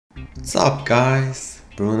What's up guys,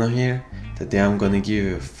 Bruno here. Today I'm gonna give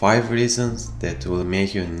you 5 reasons that will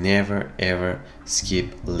make you never ever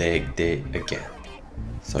skip leg day again.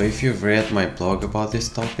 So if you've read my blog about this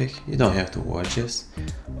topic, you don't have to watch this,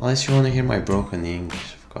 unless you wanna hear my broken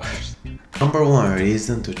English, of course. Number 1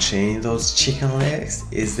 reason to change those chicken legs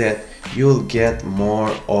is that you'll get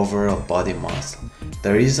more overall body muscle.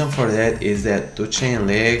 The reason for that is that to chain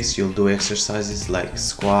legs, you'll do exercises like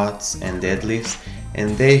squats and deadlifts,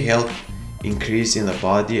 and they help increase in the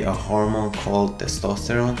body a hormone called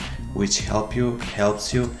testosterone, which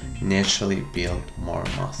helps you naturally build more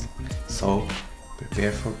muscle. So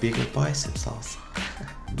prepare for bigger biceps also.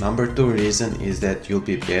 Number 2 reason is that you'll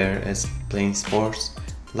be better at playing sports.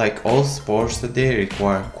 Like all sports today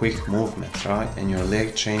require quick movements, right? And your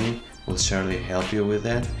leg training will surely help you with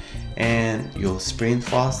that. And you'll sprint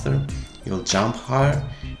faster, you'll jump higher,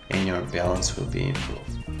 and your balance will be improved.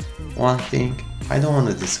 One thing, I don't want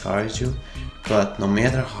to discourage you, but no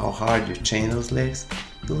matter how hard you train those legs,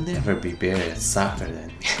 you'll never be better at soccer than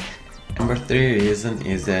me. Number 3 reason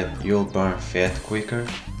is that you'll burn fat quicker.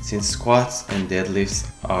 Since squats and deadlifts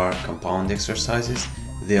are compound exercises,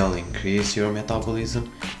 they'll increase your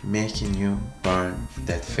metabolism, making you burn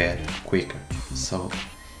that fat quicker. So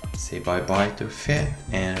say bye-bye to fat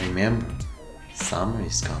and remember, summer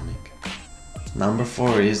is coming. Number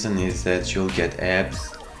 4 reason is that you'll get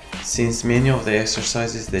abs. Since many of the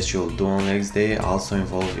exercises that you'll do on legs day also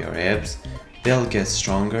involve your abs, they'll get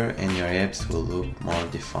stronger and your abs will look more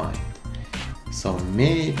defined. So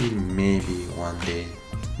maybe one day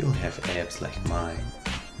you'll have abs like mine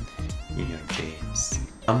in your dreams.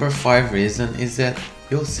 Number 5 reason is that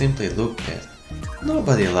you'll simply look better.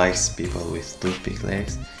 Nobody likes people with toothpick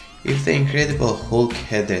legs. If the Incredible Hulk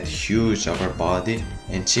had that huge upper body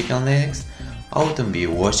and chicken legs, I wouldn't be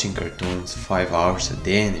watching cartoons 5 hours a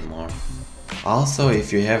day anymore. Also,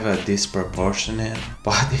 if you have a disproportionate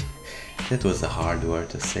body, that was a hard word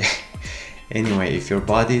to say. Anyway, if your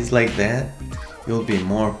body is like that, you'll be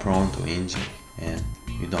more prone to injury, and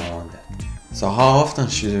you don't want that. So how often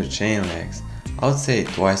should you train legs? I would say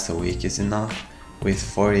twice a week is enough, with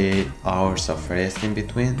 48 hours of rest in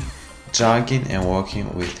between. Jogging and walking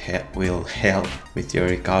will help with your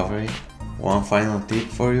recovery. One final tip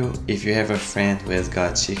for you, if you have a friend who has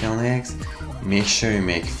got chicken legs, make sure you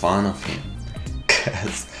make fun of him,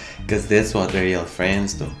 cause that's what the real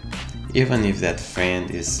friends do, even if that friend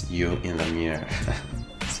is you in the mirror.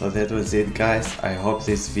 So that was it guys, I hope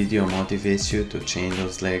this video motivates you to change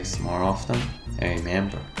those legs more often, and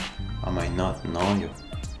remember, I might not know you,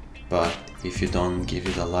 but if you don't give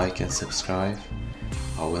it a like and subscribe,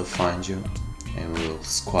 I will find you and we will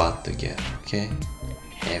squat together, okay?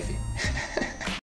 Heavy.